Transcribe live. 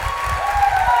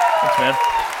man.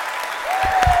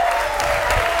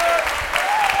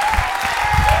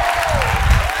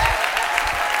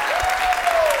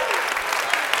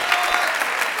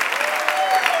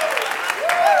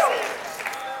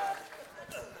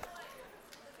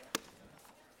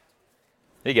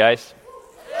 Hey, guys.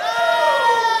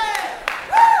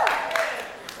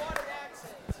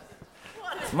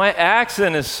 My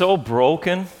accent is so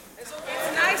broken. It's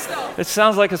nice, though. It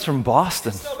sounds like it's from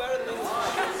Boston.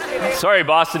 Sorry,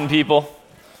 Boston people.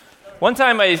 One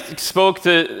time I spoke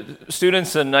to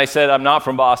students and I said, I'm not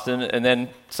from Boston, and then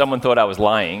someone thought I was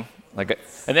lying.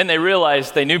 And then they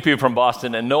realized they knew people from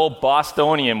Boston, and no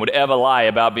Bostonian would ever lie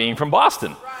about being from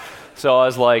Boston. So I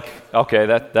was like, okay,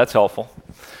 that's helpful.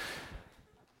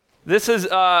 This is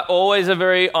always a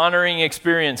very honoring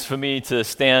experience for me to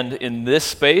stand in this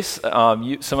space.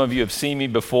 Some of you have seen me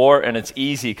before, and it's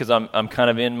easy because I'm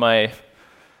kind of in my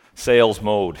sales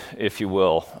mode, if you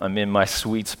will. I'm in my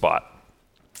sweet spot.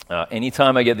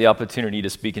 Anytime I get the opportunity to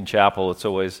speak in chapel, it's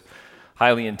always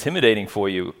highly intimidating for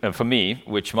you and for me,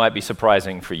 which might be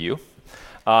surprising for you.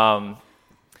 And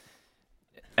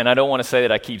I don't want to say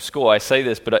that I keep score. I say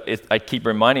this, but I keep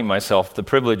reminding myself the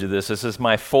privilege of this. This is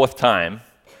my 4th time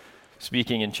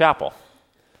speaking in chapel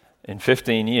in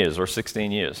 15 years or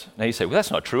 16 years. Now you say, well,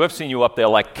 that's not true. I've seen you up there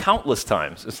like countless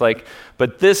times. It's like,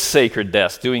 but this sacred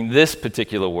desk, doing this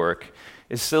particular work,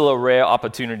 is still a rare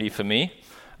opportunity for me.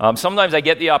 Sometimes I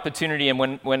get the opportunity, and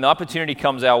when the opportunity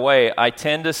comes our way, I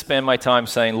tend to spend my time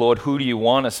saying, Lord, who do you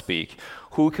want to speak?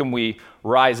 Who can we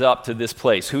rise up to this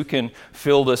place? Who can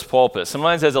fill this pulpit?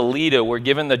 Sometimes as a leader, we're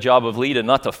given the job of leader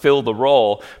not to fill the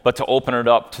role, but to open it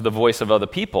up to the voice of other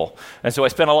people. And so I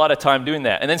spend a lot of time doing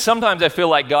that. And then sometimes I feel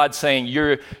like God's saying,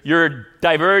 you're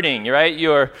diverting, right?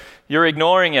 You're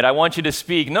ignoring it. I want you to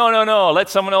speak. No, let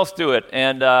someone else do it.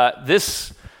 And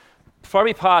this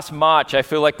probably past March, I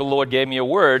feel like the Lord gave me a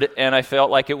word, and I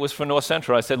felt like it was for North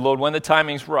Central. I said, Lord, when the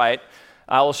timing's right,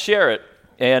 I'll share it.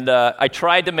 And I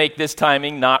tried to make this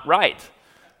timing not right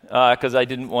because I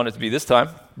didn't want it to be this time.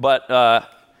 But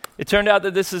it turned out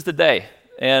that this is the day.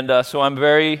 And so I'm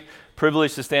very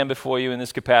privileged to stand before you in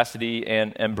this capacity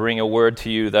and bring a word to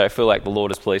you that I feel like the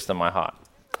Lord has placed on my heart.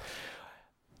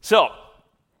 So,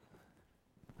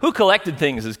 who collected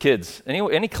things as kids?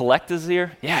 Any collectors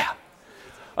here? Yeah.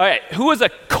 All right, who was a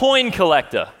coin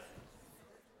collector?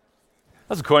 I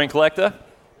was a coin collector.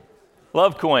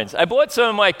 Love coins. I bought some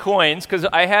of my coins because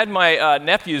I had my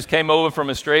nephews came over from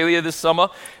Australia this summer,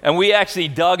 and we actually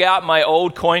dug out my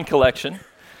old coin collection.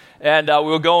 And we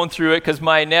were going through it because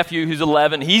my nephew, who's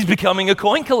 11, he's becoming a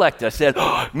coin collector. I said,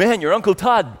 oh, man, your Uncle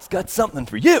Todd's got something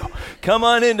for you. Come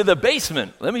on into the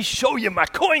basement. Let me show you my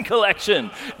coin collection.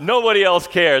 Nobody else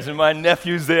cares. And my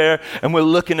nephew's there, and we're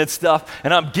looking at stuff,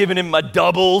 and I'm giving him my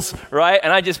doubles, right?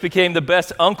 And I just became the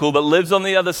best uncle that lives on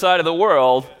the other side of the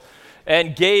world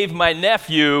and gave my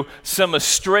nephew some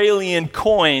Australian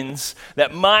coins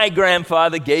that my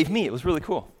grandfather gave me. It was really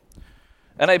cool.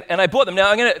 And I bought them. Now,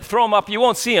 I'm going to throw them up. You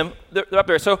won't see them. They're up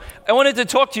there. So I wanted to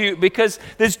talk to you because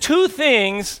there's 2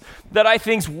 things that I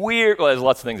think's weird. Well, there's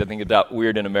lots of things I think about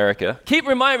weird in America. Keep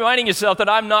reminding yourself that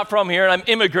I'm not from here, and I'm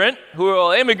immigrant. Who are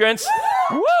all immigrants?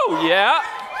 Woo, yeah.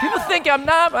 People think I'm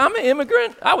not. I'm an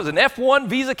immigrant. I was an F1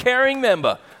 visa-carrying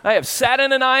member. I have sat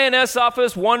in an INS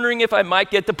office wondering if I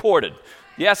might get deported.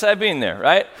 Yes, I've been there,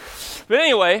 right? But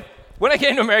anyway, when I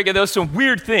came to America, there was some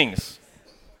weird things.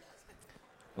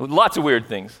 Lots of weird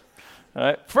things. All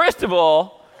right. First of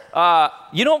all,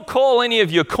 you don't call any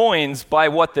of your coins by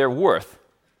what they're worth,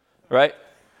 right?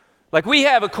 Like we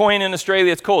have a coin in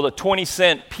Australia, it's called a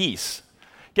 20-cent piece.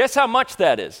 Guess how much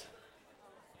that is?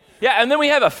 Yeah, and then we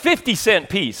have a 50-cent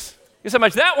piece. Guess how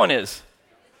much that one is?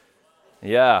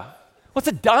 Yeah. What's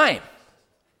a dime?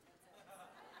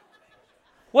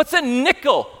 What's a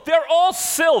nickel? They're all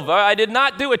silver. I did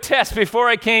not do a test before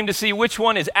I came to see which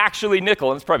one is actually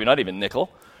nickel, and it's probably not even nickel,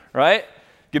 right?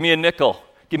 Give me a nickel.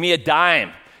 Give me a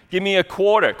dime. Give me a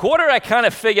quarter. Quarter I kind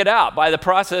of figured out by the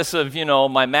process of,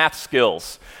 my math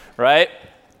skills, right?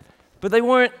 But they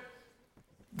were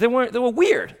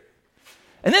weird.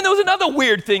 And then there was another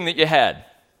weird thing that you had.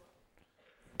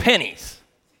 Pennies.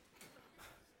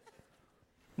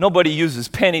 Nobody uses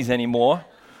pennies anymore.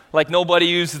 Like nobody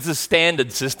uses the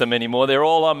standard system anymore. They're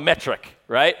all on metric,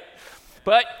 right?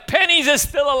 But pennies are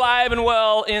still alive and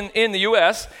well in the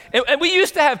U.S. And we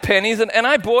used to have pennies, and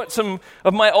I bought some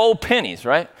of my old pennies,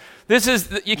 right? This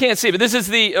is, you can't see it, but this is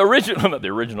the original, not the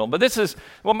original, but this is,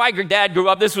 when my dad grew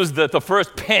up, this was the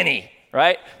first penny,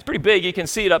 right? It's pretty big. You can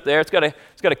see it up there. It's got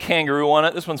a kangaroo on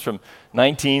it. This one's from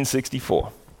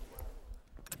 1964.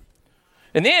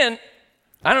 And then,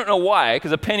 I don't know why,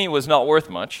 because a penny was not worth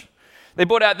much, they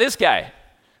brought out this guy.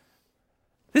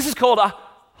 This is called a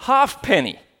half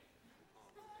penny.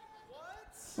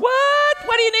 What?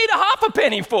 What do you need a half a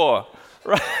penny for?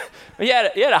 Right? You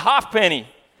had a half penny.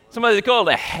 Somebody called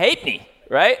it a halfpenny,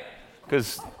 right?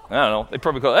 Because, I don't know, they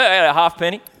probably call it a half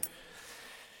penny.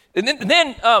 And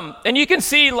then and you can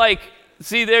see,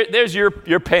 there's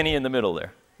your penny in the middle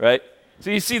there, right? So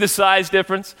you see the size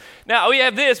difference. Now, we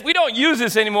have this. We don't use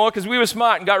this anymore because we were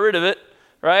smart and got rid of it,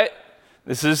 right?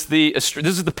 This is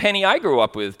the penny I grew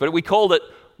up with, but we called it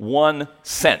 1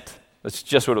 cent. That's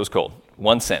just what it was called,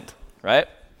 1 cent, right?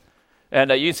 And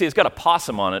you can see it's got a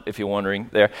possum on it, if you're wondering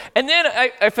there. And then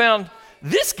I found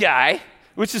this guy,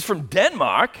 which is from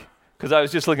Denmark, because I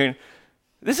was just looking.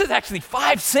 This is actually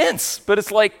 5 cents, but it's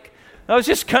like, I was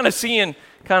just kind of seeing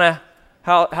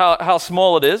how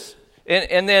small it is.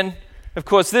 And then, of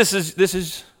course, this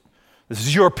is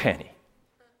your penny.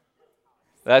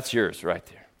 That's yours right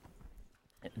there.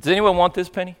 Does anyone want this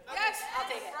penny? Yes, I'll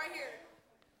take it. Right here.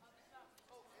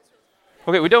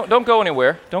 Okay, we don't go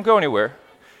anywhere. Don't go anywhere.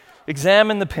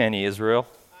 Examine the penny, Israel.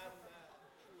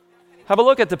 Have a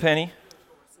look at the penny.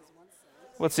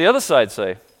 What's the other side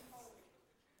say?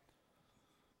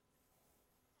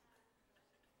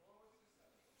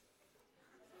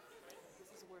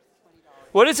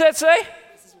 What does that say?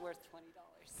 This is worth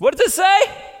 $20. What does it say?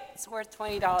 It's worth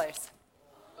 $20.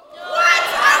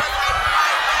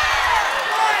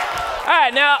 All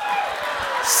right, now,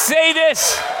 say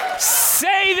this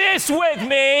with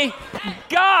me.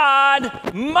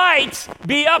 God might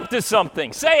be up to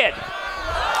something. Say it.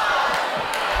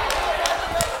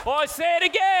 Or say it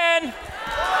again.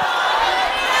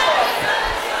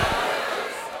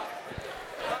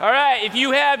 All right, if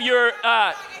you have your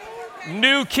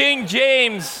New King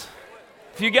James,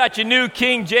 if you got your New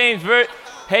King James version,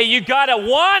 hey, you gotta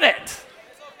want it.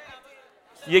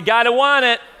 You gotta want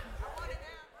it.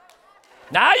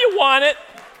 Now you want it.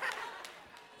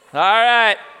 All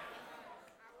right.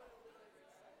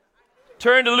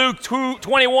 Turn to Luke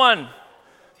 21,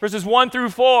 verses 1 through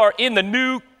 4 in the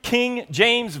New King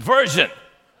James Version.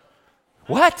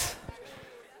 What?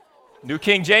 New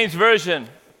King James Version.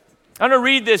 I'm going to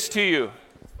read this to you.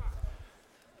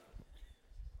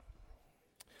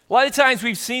 A lot of times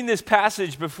we've seen this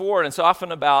passage before, and it's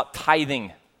often about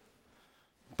tithing.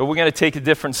 But we're going to take a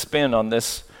different spin on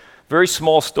this very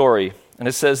small story. And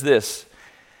it says this.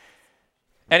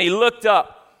 And he looked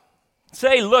up.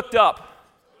 Say, looked up.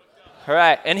 All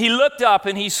right. And he looked up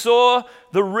and he saw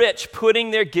the rich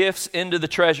putting their gifts into the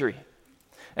treasury.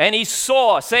 And he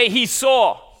saw, say he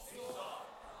saw,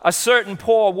 a certain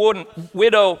poor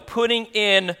widow putting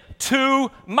in 2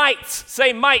 mites.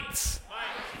 Say mites.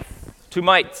 2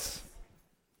 mites.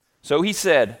 So he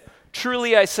said,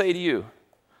 truly I say to you,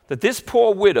 that this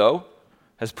poor widow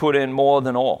has put in more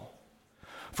than all.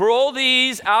 For all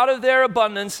these, out of their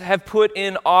abundance, have put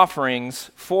in offerings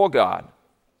for God.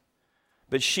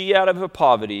 But she, out of her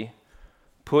poverty,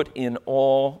 put in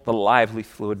all the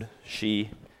livelihood she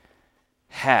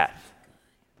had.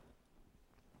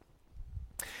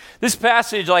 This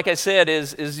passage, like I said,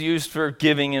 is used for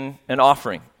giving and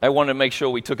offering. I wanted to make sure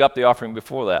we took up the offering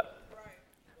before that,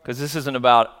 because this isn't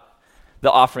about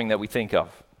the offering that we think of.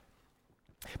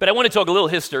 But I want to talk a little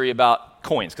history about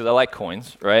coins, because I like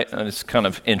coins, right? And it's kind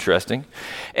of interesting.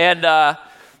 And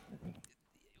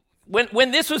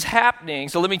when this was happening,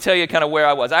 so let me tell you kind of where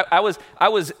I was.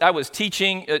 I was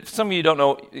teaching. Some of you don't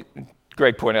know.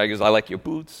 Greg pointed out, he goes, "I like your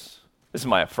boots." This is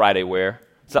my Friday wear.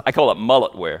 So I call it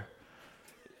mullet wear.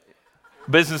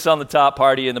 Business on the top,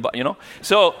 party in the bottom. You know.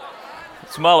 So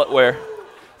it's mullet wear.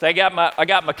 So I got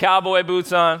my cowboy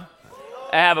boots on.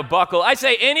 I have a buckle. I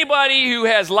say anybody who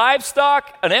has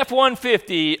livestock, an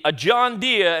F-150, a John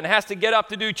Deere, and has to get up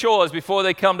to do chores before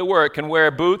they come to work can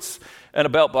wear boots and a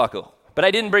belt buckle. But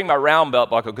I didn't bring my round belt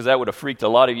buckle because that would have freaked a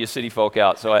lot of you city folk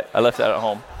out, so I left that at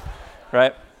home,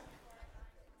 right?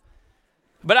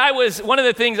 But one of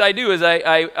the things I do is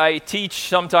I teach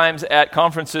sometimes at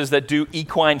conferences that do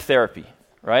equine therapy,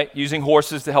 right? Using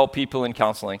horses to help people in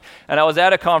counseling. And I was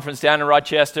at a conference down in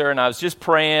Rochester, and I was just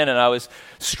praying, and I was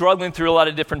struggling through a lot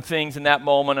of different things in that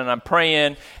moment, and I'm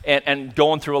praying and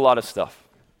going through a lot of stuff.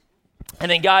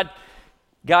 And then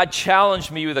God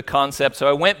challenged me with a concept, so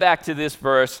I went back to this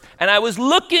verse, and I was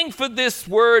looking for this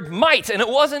word might, and it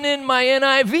wasn't in my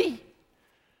NIV.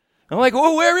 I'm like,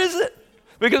 well, where is it?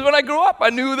 Because when I grew up, I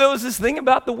knew there was this thing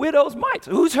about the widow's mites.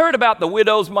 Who's heard about the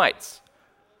widow's mites?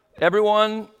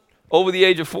 Everyone over the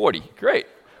age of 40. Great.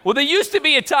 Well, there used to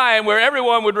be a time where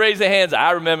everyone would raise their hands. I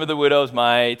remember the widow's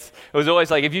mites. It was always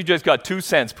like, if you just got 2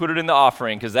 cents, put it in the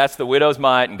offering, because that's the widow's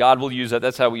mite, and God will use that.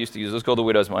 That's how we used to use it. Let's call the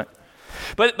widow's mite.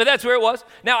 But that's where it was.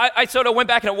 Now, I sort of went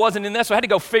back and it wasn't in there, so I had to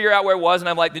go figure out where it was, and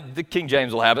I'm like, the King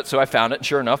James will have it, so I found it, and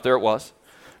sure enough, there it was,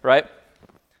 right?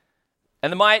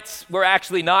 And the mites were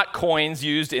actually not coins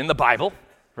used in the Bible,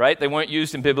 right? They weren't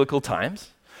used in biblical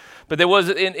times. But there was,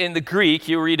 in the Greek,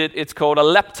 you read it, it's called a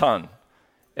lepton,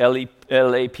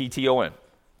 L-A-P-T-O-N,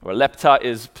 or lepta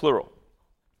is plural.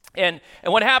 And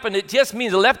what happened, it just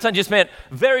means, a lepton just meant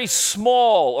very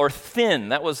small or thin.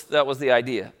 That was the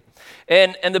idea.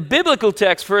 And the biblical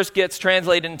text first gets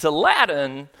translated into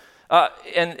Latin,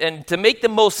 and to make the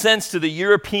most sense to the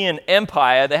European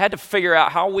empire, they had to figure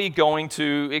out how we're going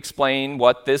to explain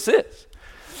what this is.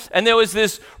 And there was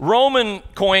this Roman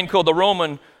coin called the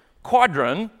Roman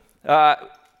quadrant,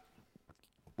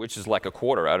 which is like a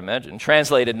quarter, I'd imagine,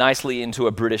 translated nicely into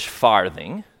a British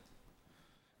farthing,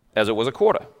 as it was a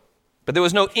quarter. But there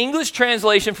was no English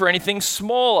translation for anything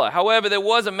smaller. However, there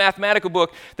was a mathematical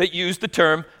book that used the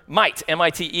term mite,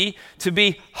 M-I-T-E, to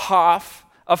be half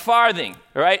a farthing,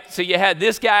 right? So you had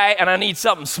this guy, and I need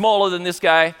something smaller than this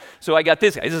guy, so I got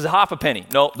this guy. This is half a penny.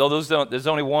 No, those don't. There's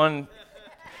only one.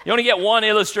 You only get one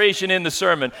illustration in the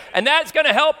sermon. And that's going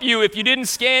to help you if you didn't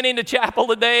scan into chapel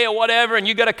today or whatever, and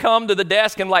you got to come to the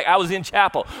desk and like, I was in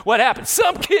chapel. What happened?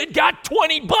 Some kid got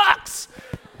 $20.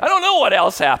 I don't know what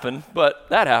else happened, but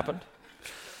that happened.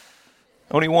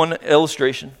 Only one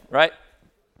illustration, right?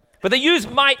 But they used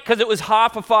mite because it was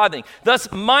half a farthing. Thus,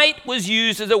 mite was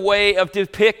used as a way of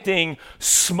depicting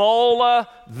smaller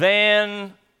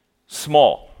than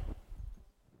small.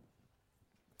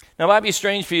 Now, it might be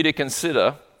strange for you to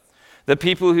consider that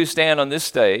people who stand on this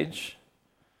stage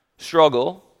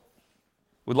struggle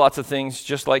with lots of things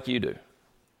just like you do.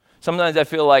 Sometimes I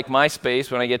feel like my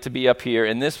space when I get to be up here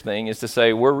in this thing is to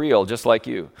say, we're real just like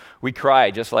you. We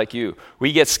cry just like you.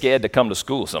 We get scared to come to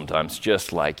school sometimes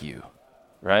just like you,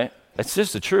 right? It's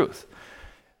just the truth.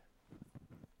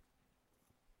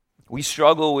 We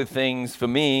struggle with things, for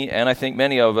me, and I think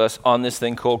many of us, on this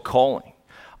thing called calling,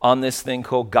 on this thing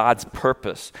called God's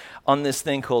purpose, on this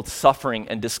thing called suffering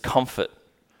and discomfort.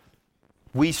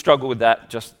 We struggle with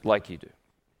that just like you do.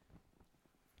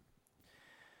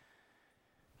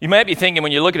 You might be thinking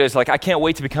when you look at it, it's like, I can't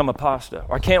wait to become a pastor,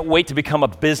 or I can't wait to become a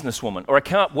businesswoman, or I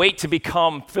can't wait to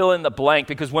become fill in the blank,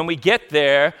 because when we get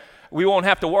there, we won't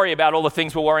have to worry about all the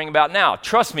things we're worrying about now.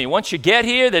 Trust me, once you get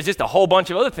here, there's just a whole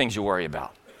bunch of other things you worry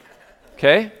about.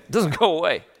 Okay? It doesn't go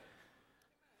away.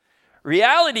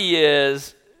 Reality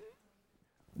is,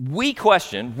 we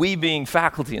question, we being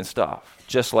faculty and staff,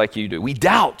 just like you do. We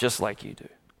doubt just like you do.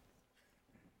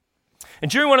 And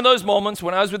during one of those moments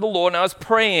when I was with the Lord and I was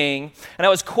praying and I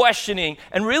was questioning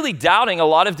and really doubting a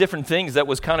lot of different things that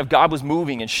was kind of God was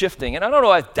moving and shifting. And I don't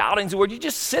know if doubting's the word. You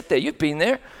just sit there. You've been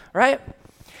there, right?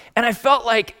 And I felt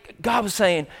like God was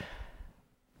saying,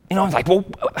 I was like, well,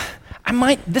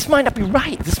 this might not be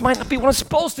right. This might not be what I'm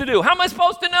supposed to do. How am I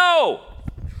supposed to know?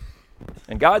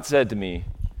 And God said to me,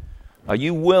 are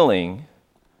you willing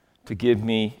to give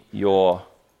me your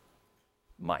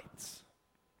mites?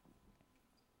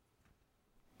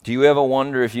 Do you ever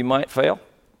wonder if you might fail?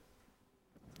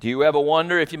 Do you ever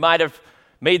wonder if you might have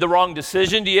made the wrong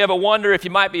decision? Do you ever wonder if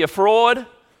you might be a fraud?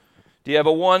 Do you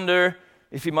ever wonder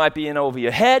if you might be in over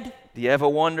your head? Do you ever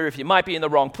wonder if you might be in the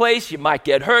wrong place? You might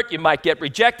get hurt. You might get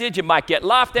rejected. You might get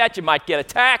laughed at. You might get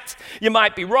attacked. You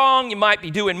might be wrong. You might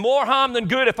be doing more harm than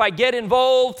good if I get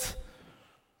involved.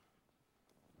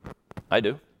 I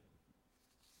do.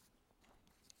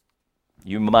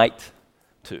 You might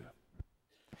too.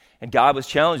 And God was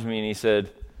challenging me, and he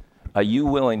said, are you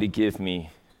willing to give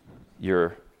me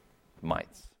your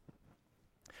mites?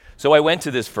 So I went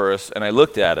to this verse, and I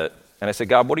looked at it, and I said,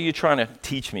 God, what are you trying to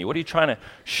teach me? What are you trying to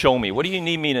show me? What do you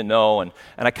need me to know? And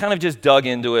I kind of just dug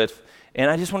into it,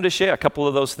 and I just wanted to share a couple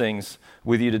of those things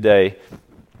with you today,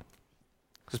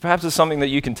 because perhaps it's something that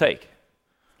you can take.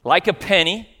 Like a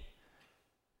penny,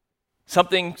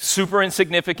 something super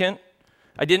insignificant.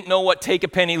 I didn't know what take a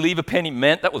penny, leave a penny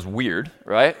meant. That was weird,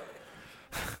 right?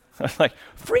 I was like,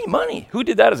 free money. Who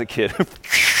did that as a kid?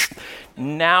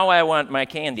 Now I want my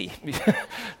candy.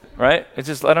 Right? It's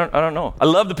just, I don't know. I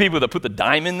love the people that put the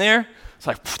dime in there. It's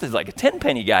like, there's like a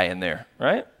 10-penny guy in there,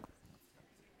 right?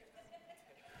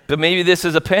 But maybe this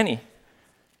is a penny.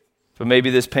 But maybe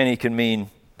this penny can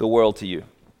mean the world to you.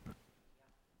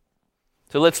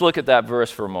 So let's look at that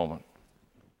verse for a moment.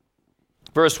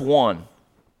 Verse 1.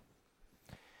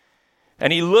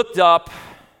 And he looked up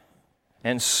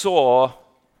and saw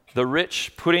the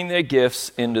rich putting their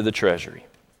gifts into the treasury.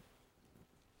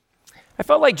 I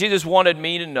felt like Jesus wanted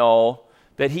me to know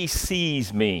that he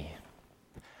sees me,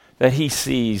 that he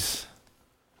sees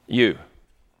you.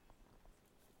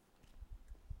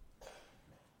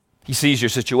 He sees your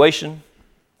situation.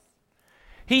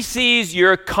 He sees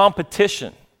your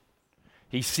competition.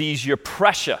 He sees your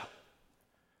pressure.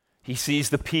 He sees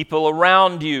the people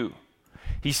around you.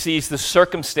 He sees the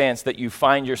circumstance that you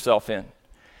find yourself in.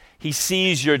 He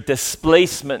sees your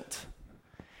displacement.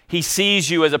 He sees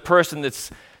you as a person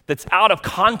that's out of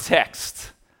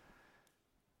context.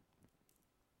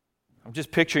 I'm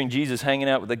just picturing Jesus hanging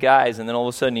out with the guys, and then all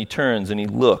of a sudden he turns and he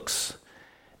looks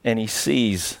and he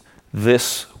sees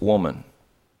this woman.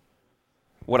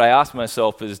 What I ask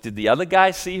myself is, did the other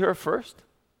guys see her first?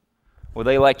 Were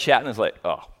they like chatting? It's like,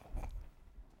 oh,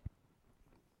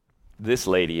 this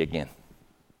lady again.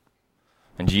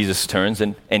 And Jesus turns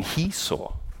and he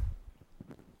saw.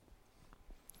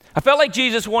 I felt like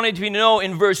Jesus wanted to know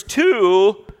in verse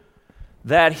 2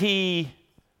 that he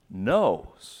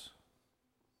knows.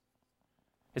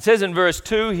 It says in verse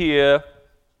 2 here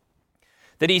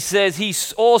that he says he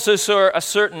also saw a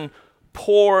certain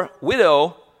poor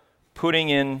widow putting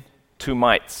in 2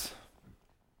 mites.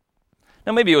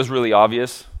 Now maybe it was really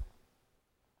obvious.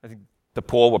 I think the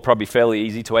poor were probably fairly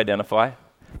easy to identify.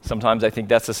 Sometimes I think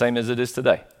that's the same as it is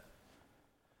today.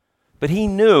 But he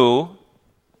knew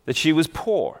that she was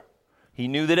poor. He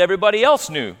knew that everybody else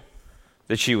knew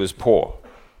that she was poor.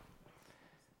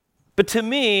 But to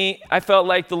me, I felt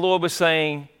like the Lord was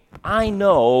saying, I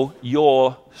know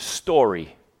your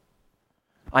story.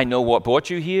 I know what brought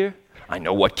you here. I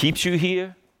know what keeps you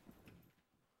here.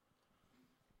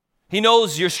 He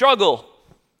knows your struggle.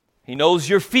 He knows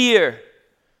your fear.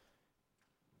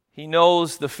 He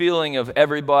knows the feeling of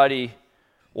everybody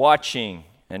watching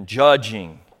and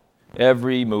judging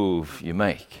every move you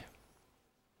make.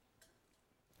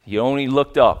 He only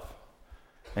looked up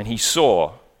and he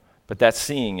saw, but that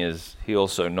seeing is he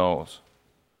also knows.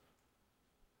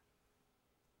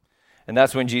 And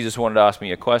that's when Jesus wanted to ask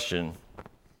me a question.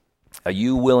 Are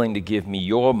you willing to give me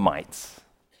your mites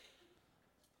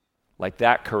like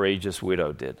that courageous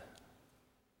widow did?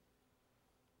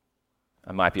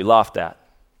 I might be laughed at.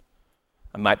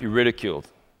 I might be ridiculed.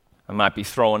 I might be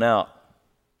thrown out.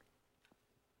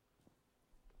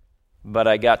 But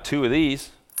I got 2 of these.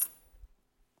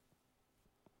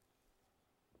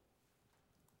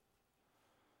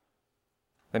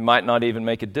 They might not even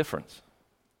make a difference.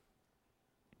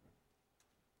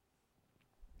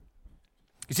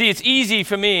 You see, it's easy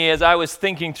for me as I was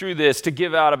thinking through this to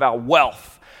give out of our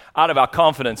wealth, out of our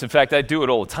confidence. In fact, I do it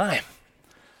all the time,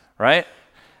 right?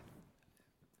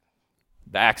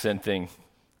 The accent thing,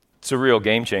 it's a real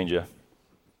game changer.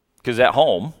 Because at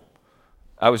home,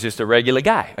 I was just a regular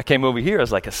guy. I came over here, I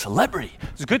was like a celebrity.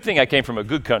 It's a good thing I came from a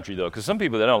good country, though, because some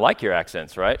people, they don't like your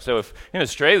accents, right? So if in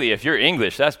Australia, if you're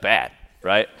English, that's bad,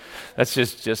 right? That's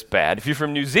just bad. If you're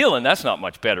from New Zealand, that's not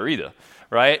much better either,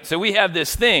 right? So we have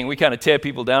this thing. We kind of tear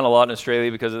people down a lot in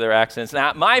Australia because of their accents.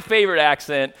 Now, my favorite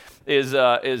accent is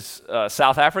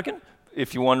South African.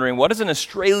 If you're wondering, what does an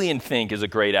Australian think is a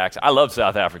great accent? I love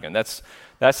South African. That's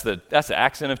the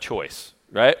accent of choice,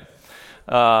 right?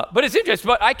 But it's interesting.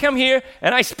 But I come here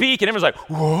and I speak, and everyone's like,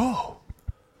 "Whoa,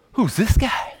 who's this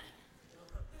guy?"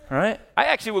 All right? I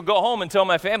actually would go home and tell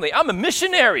my family, "I'm a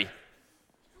missionary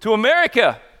to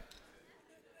America."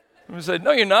 And they said,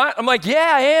 "No, you're not." I'm like,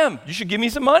 "Yeah, I am. You should give me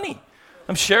some money.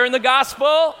 I'm sharing the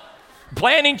gospel,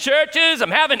 planting churches.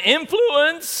 I'm having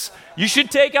influence. You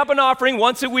should take up an offering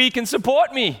once a week and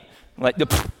support me." I'm like,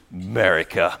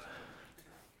 America.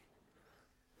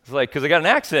 It's like, because I got an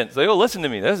accent. It's like, oh, listen to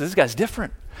me. This guy's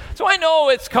different. So I know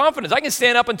it's confidence. I can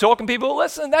stand up and talk to people.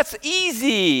 Listen, that's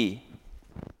easy.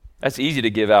 That's easy to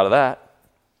give out of that.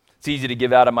 It's easy to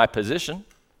give out of my position.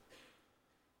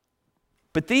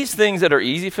 But these things that are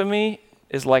easy for me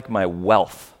is like my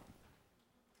wealth.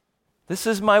 This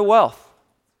is my wealth.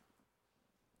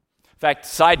 In fact,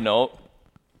 side note,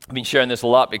 I've been sharing this a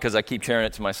lot because I keep sharing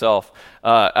it to myself.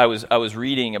 I was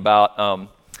reading about,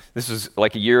 this was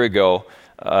like a year ago,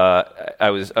 I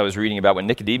was reading about when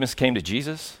Nicodemus came to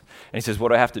Jesus, and he says, "What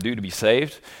do I have to do to be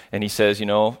saved?" And he says,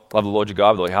 love the Lord your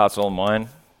God with all your heart, soul, and mind.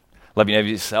 Love your neighbor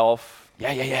as yourself.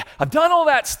 Yeah. I've done all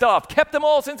that stuff. Kept them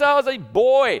all since I was a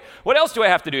boy. What else do I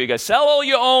have to do? He goes, "Sell all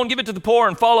you own, give it to the poor,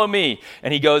 and follow me."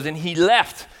 And he goes, and he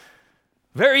left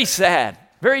very sad,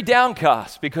 very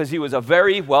downcast, because he was a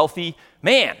very wealthy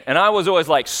man. And I was always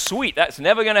like, sweet, that's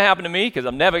never going to happen to me, because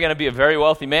I'm never going to be a very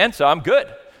wealthy man, so I'm good.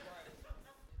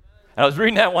 And I was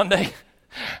reading that one day.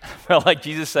 I felt like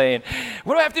Jesus saying,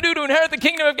 "What do I have to do to inherit the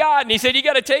kingdom of God?" And he said, "You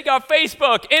got to take off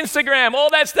Facebook, Instagram, all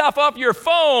that stuff off your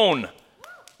phone."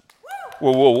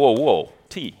 Whoa.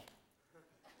 T.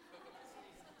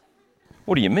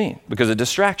 What do you mean? Because it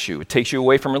distracts you. It takes you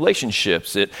away from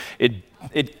relationships.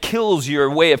 It kills your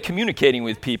way of communicating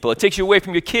with people. It takes you away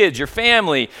from your kids, your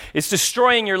family. It's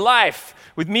destroying your life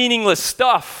with meaningless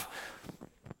stuff.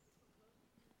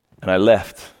 And I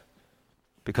left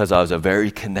because I was a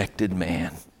very connected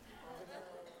man.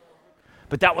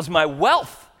 But that was my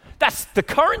wealth. That's the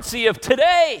currency of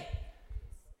today.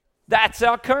 That's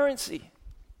our currency.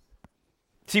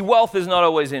 See, wealth is not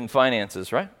always in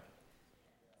finances, right?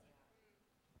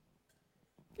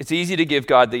 It's easy to give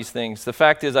God these things. The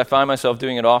fact is, I find myself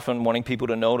doing it often, wanting people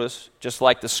to notice, just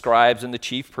like the scribes and the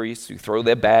chief priests who throw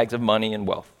their bags of money and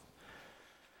wealth.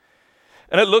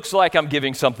 And it looks like I'm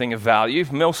giving something of value,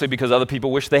 mostly because other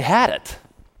people wish they had it.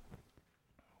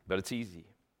 But it's easy.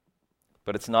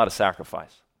 But it's not a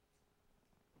sacrifice.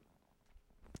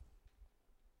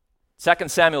 2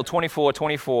 Samuel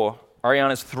 24:24,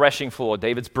 Ariana's threshing floor.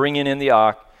 David's bringing in the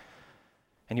ark.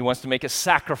 And he wants to make a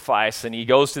sacrifice, and he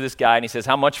goes to this guy and he says,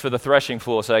 "How much for the threshing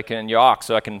floor your ox,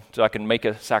 so I can make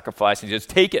a sacrifice?" And he says,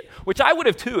 "Take it," which I would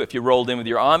have too if you rolled in with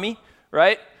your army,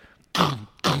 right?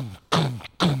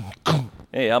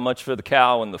 Hey, how much for the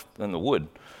cow and the wood?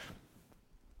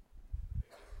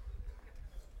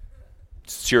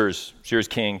 It's yours,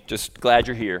 king. Just glad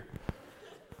you're here.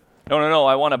 No,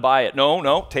 I want to buy it.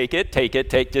 No, take it,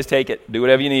 just take it. Do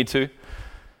whatever you need to.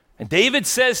 And David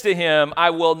says to him,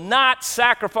 "I will not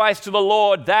sacrifice to the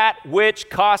Lord that which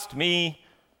cost me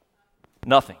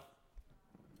nothing."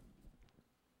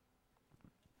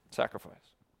 Sacrifice.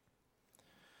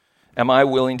 Am I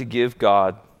willing to give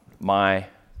God my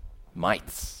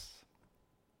mites?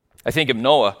 I think of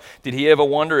Noah. Did he ever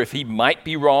wonder if he might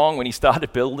be wrong when he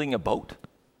started building a boat?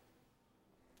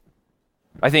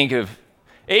 I think of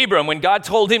Abram when God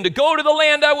told him to go to the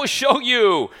land I will show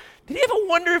you. Did he ever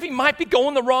wonder if he might be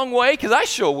going the wrong way? Because I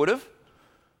sure would have.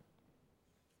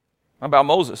 How about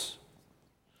Moses?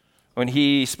 When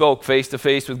he spoke face to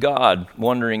face with God,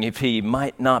 wondering if he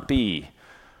might not be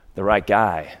the right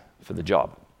guy for the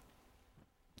job.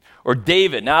 Or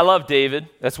David. Now, I love David.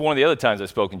 That's one of the other times I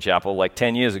spoke in chapel. Like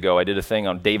 10 years ago, I did a thing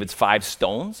on David's 5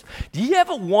 stones. Do you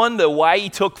ever wonder why he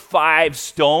took 5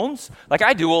 stones? Like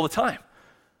I do all the time.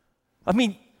 I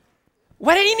mean,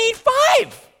 why did he need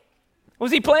 5?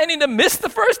 Was he planning to miss the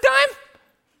first time?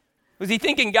 Was he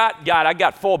thinking, God, I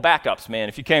got 4 backups, man.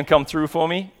 If you can't come through for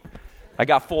me, I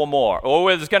got 4 more. Or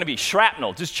there's going to be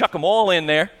shrapnel. Just chuck them all in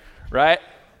there, right?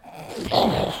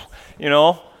 You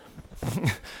know?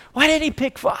 Why did he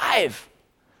pick 5?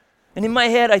 And in my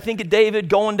head, I think of David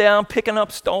going down, picking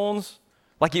up stones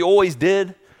like he always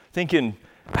did, thinking,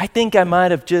 I think I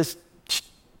might have just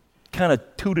kind of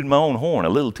tooted my own horn a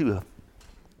little too.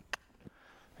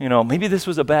 Maybe this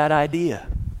was a bad idea.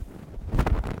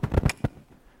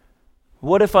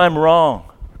 What if I'm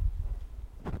wrong?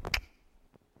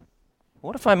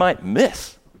 What if I might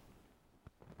miss?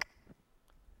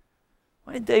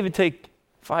 Why did David take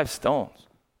 5 stones?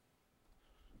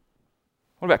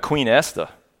 What about Queen Esther?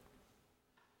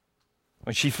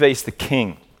 When she faced the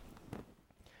king.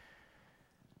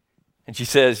 And she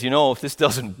says, if this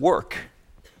doesn't work,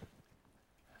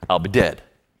 I'll be dead.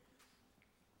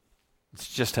 It's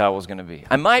just how it was going to be.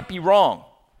 I might be wrong.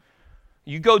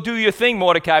 You go do your thing,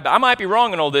 Mordecai, but I might be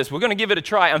wrong in all this. We're going to give it a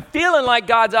try. I'm feeling like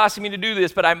God's asking me to do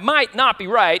this, but I might not be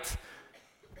right.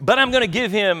 But I'm going to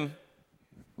give him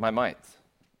my might.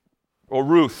 Or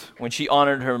Ruth, when she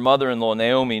honored her mother-in-law,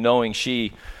 Naomi, knowing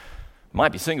she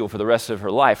might be single for the rest of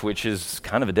her life, which is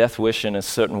kind of a death wish in a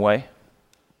certain way.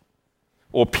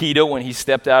 Or Peter, when he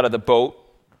stepped out of the boat.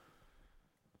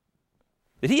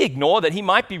 Did he ignore that he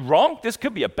might be wrong? This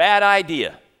could be a bad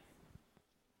idea.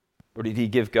 Or did he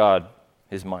give God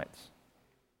his mites?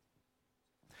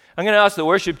 I'm going to ask the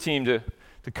worship team to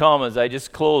come as I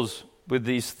just close with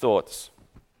these thoughts.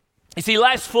 You see,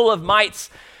 life's full of mites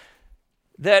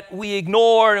that we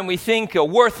ignore and we think are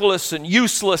worthless and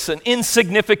useless and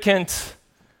insignificant,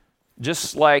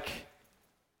 just like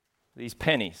these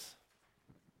pennies.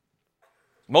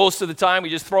 Most of the time, we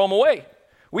just throw them away.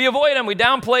 We avoid them, we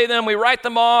downplay them, we write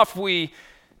them off, we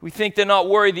think they're not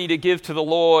worthy to give to the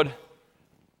Lord.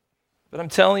 But I'm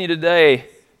telling you today,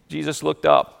 Jesus looked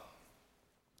up.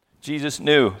 Jesus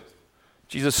knew.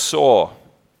 Jesus saw.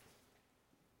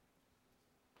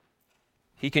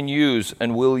 He can use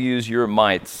and will use your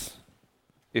mites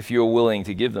if you're willing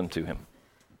to give them to him.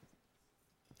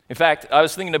 In fact, I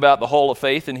was thinking about the hall of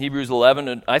faith in Hebrews 11,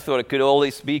 and I thought it could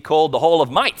always be called the hall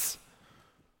of mites.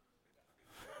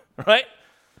 Right?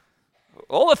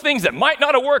 All the things that might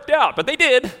not have worked out, but they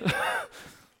did.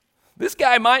 This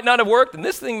guy might not have worked, and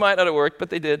this thing might not have worked, but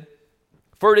they did.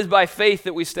 For it is by faith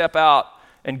that we step out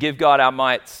and give God our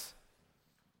mites,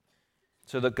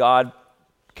 so that God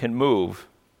can move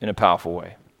in a powerful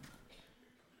way.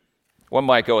 One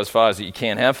might go as far as that you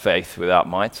can't have faith without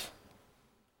might.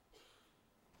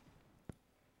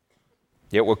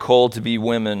 Yet we're called to be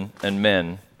women and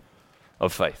men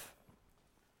of faith.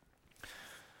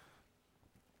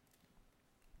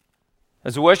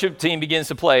 As the worship team begins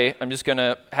to play, I'm just going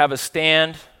to have a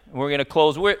stand. We're going to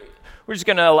close. We're just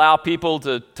going to allow people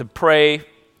to pray.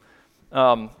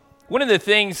 One of the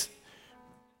things,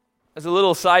 as a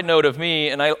little side note of me,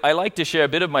 and I like to share a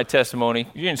bit of my testimony.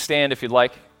 You can stand if you'd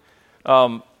like.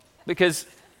 Because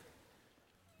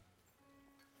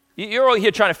you're all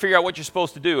here trying to figure out what you're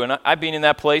supposed to do, and I've been in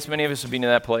that place. Many of us have been in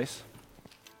that place.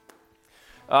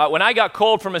 When I got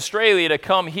called from Australia to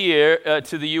come here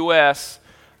to the U.S.,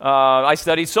 I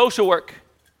studied social work.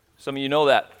 Some of you know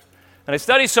that. And I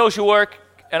studied social work,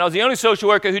 and I was the only social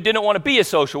worker who didn't want to be a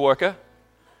social worker.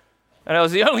 And I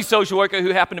was the only social worker who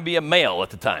happened to be a male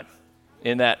at the time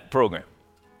in that program.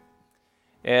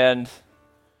 And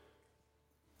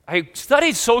I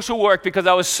studied social work because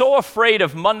I was so afraid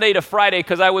of Monday to Friday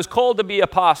because I was called to be a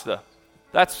pastor.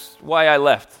 That's why I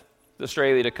left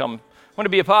Australia to come. I want to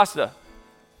be a pastor.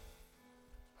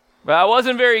 But I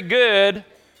wasn't very good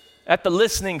at the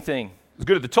listening thing. I was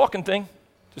good at the talking thing,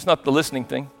 just not the listening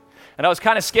thing. And I was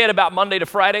kind of scared about Monday to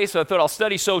Friday, so I thought I'll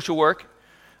study social work.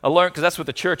 I learned because that's what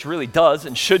the church really does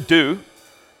and should do.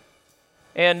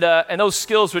 And those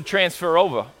skills would transfer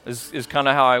over is kind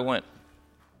of how I went.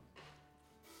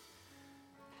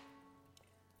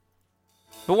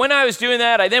 But when I was doing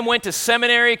that, I then went to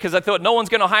seminary because I thought no one's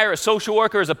going to hire a social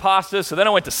worker as a pastor, so then I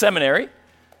went to seminary,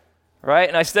 right?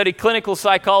 And I studied clinical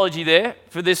psychology there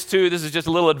for this too. This is just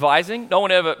a little advising. No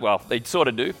one ever, well, they sort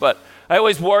of do, but I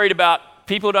always worried about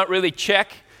people don't really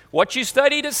check what you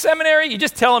studied at seminary. You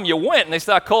just tell them you went, and they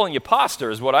start calling you pastor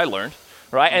is what I learned,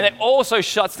 right? And it also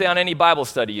shuts down any Bible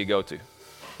study you go to,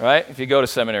 right? If you go to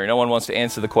seminary, no one wants to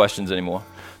answer the questions anymore.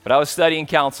 But I was studying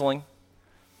counseling,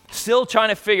 still trying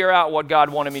to figure out what God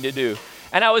wanted me to do.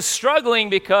 And I was struggling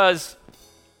because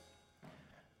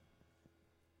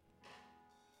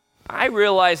I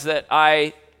realized that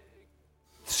I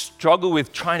struggle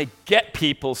with trying to get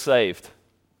people saved.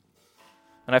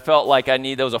 And I felt like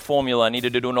there was a formula. I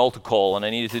needed to do an altar call, and I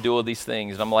needed to do all these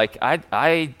things. And I'm like,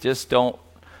 I just don't,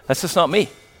 that's just not me.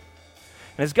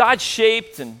 And as God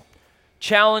shaped and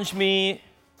challenged me,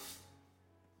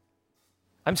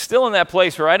 I'm still in that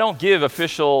place where I don't give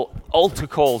official altar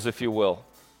calls, if you will.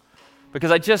 Because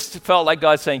I just felt like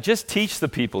God saying, just teach the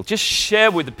people. Just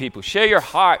share with the people. Share your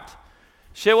heart.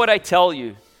 Share what I tell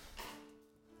you.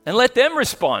 And let them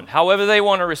respond however they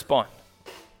want to respond.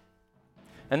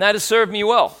 And that has served me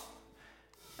well.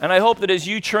 And I hope that as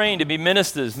you train to be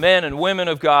ministers, men and women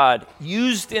of God,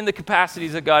 used in the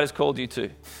capacities that God has called you to,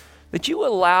 that you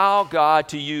allow God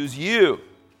to use you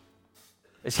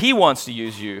as He wants to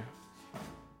use you,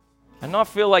 and not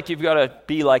feel like you've got to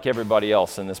be like everybody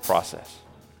else in this process.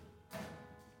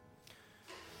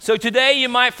 So today you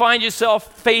might find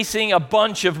yourself facing a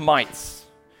bunch of mites.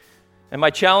 And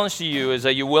my challenge to you is,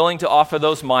 are you willing to offer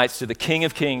those mites to the King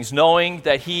of Kings, knowing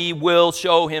that He will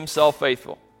show Himself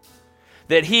faithful?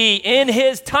 That He, in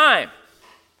His time,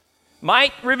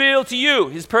 might reveal to you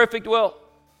His perfect will.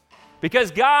 Because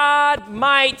God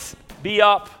might be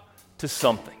up to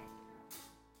something.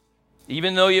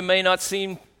 Even though you may not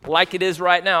seem like it is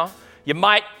right now, your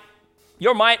might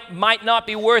not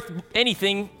be worth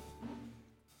anything.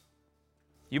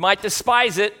 You might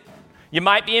despise it. You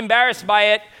might be embarrassed by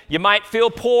it. You might feel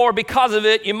poor because of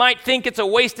it. You might think it's a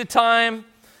waste of time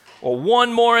or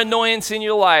one more annoyance in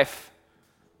your life.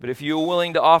 But if you're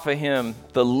willing to offer Him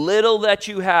the little that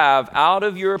you have out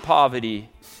of your poverty,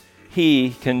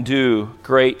 He can do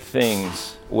great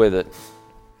things with it.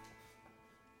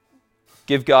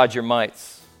 Give God your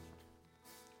mites.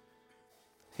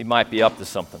 He might be up to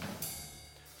something.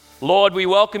 Lord, we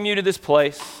welcome You to this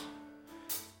place.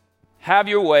 Have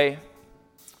Your way.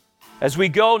 As we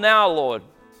go now, Lord,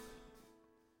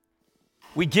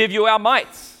 we give You our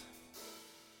mites.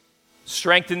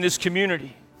 Strengthen this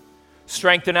community.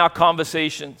 Strengthen our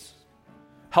conversations.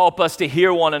 Help us to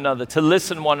hear one another, to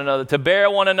listen to one another, to bear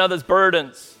one another's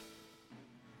burdens,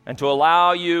 and to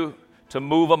allow You to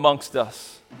move amongst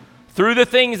us through the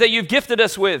things that You've gifted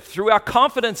us with, through our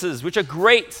confidences, which are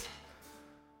great,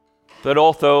 but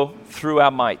also through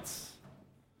our mights,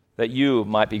 that You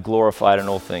might be glorified in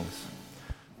all things.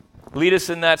 Lead us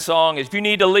in that song. If you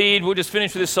need to lead, we'll just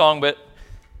finish with this song, but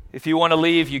if you want to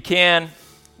leave, you can.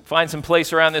 Find some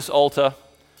place around this altar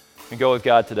and go with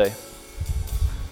God today.